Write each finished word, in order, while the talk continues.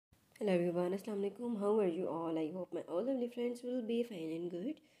Hello everyone, Assalamu alaikum. How are you all? I hope my all lovely friends will be fine and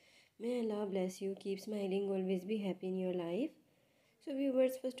good. May Allah bless you, keep smiling, always be happy in your life. So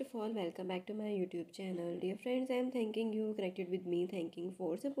viewers, first of all, welcome back to my YouTube channel. Dear friends, I am thanking you connected with me, thanking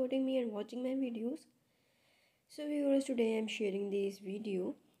for supporting me and watching my videos. So viewers, today I am sharing this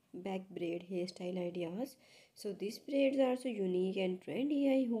video, back braid hairstyle ideas. So these braids are so unique and trendy.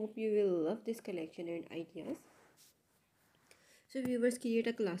 I hope you will love this collection and ideas. So viewers, create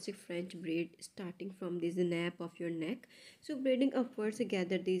a classic French braid starting from this nape of your neck. So braiding upwards,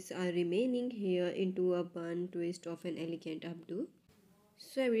 gather this remaining hair into a bun twist of an elegant updo.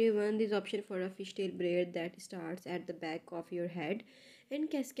 So everyone, this option for a fishtail braid that starts at the back of your head and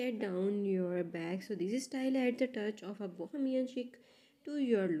cascade down your back. So this style adds a touch of a bohemian chic to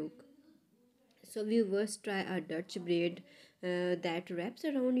your look. So viewers, try a Dutch braid that wraps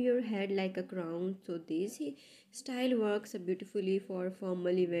around your head like a crown. So this style works beautifully for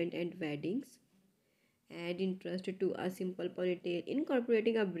formal event and weddings. Add interest to a simple ponytail,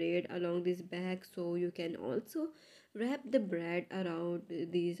 incorporating a braid along this back. So you can also wrap the braid around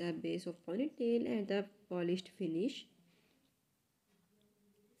this base of ponytail and the polished finish.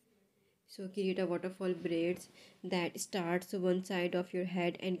 So create a waterfall braids that starts one side of your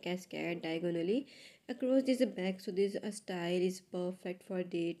head and cascade diagonally across this back. So this style is perfect for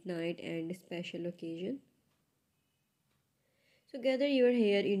date night and special occasion. So gather your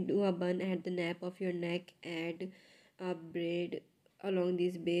hair into a bun at the nape of your neck. Add a braid along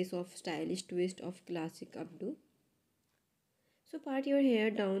this base of stylish twist of classic updo. So part your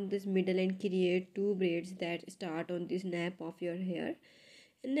hair down this middle and create two braids that start on this nape of your hair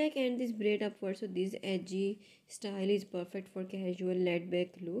neck and this braid upward. So this edgy style is perfect for casual laid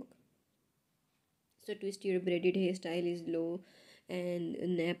back look. So twist your braided hairstyle is low and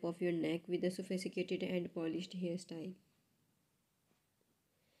nape of your neck with a sophisticated and polished hairstyle.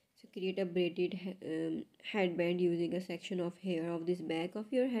 So create a braided headband using a section of hair of this back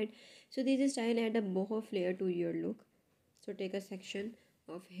of your head. So this style add a boho flair to your look. So take a section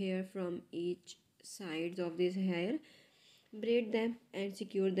of hair from each sides of this hair, braid them and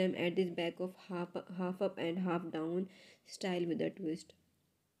secure them at this back of half up and half down style with a twist.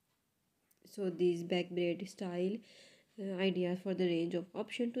 So these back braid style ideas for the range of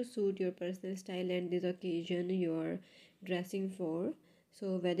option to suit your personal style and this occasion you're dressing for.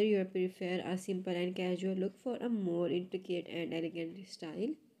 So whether you prefer a simple and casual look for a more intricate and elegant style,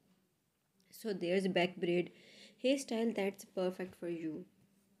 so there's back braid hairstyle that's perfect for you.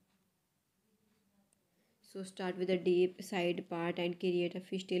 So start with a deep side part and create a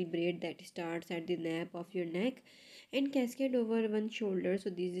fishtail braid that starts at the nape of your neck and cascade over one shoulder. So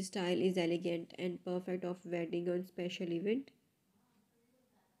this style is elegant and perfect of wedding or special event.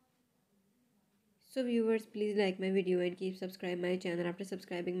 So viewers, please like my video and keep subscribe my channel. After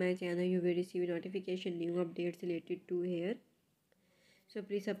subscribing my channel, you will receive notification new updates related to hair. So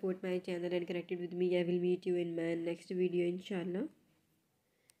please support my channel and connect it with me. I will meet you in my next video inshallah.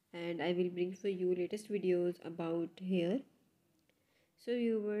 And I will bring for you latest videos about hair. So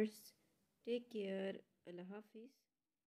viewers, take care. Allah Hafiz.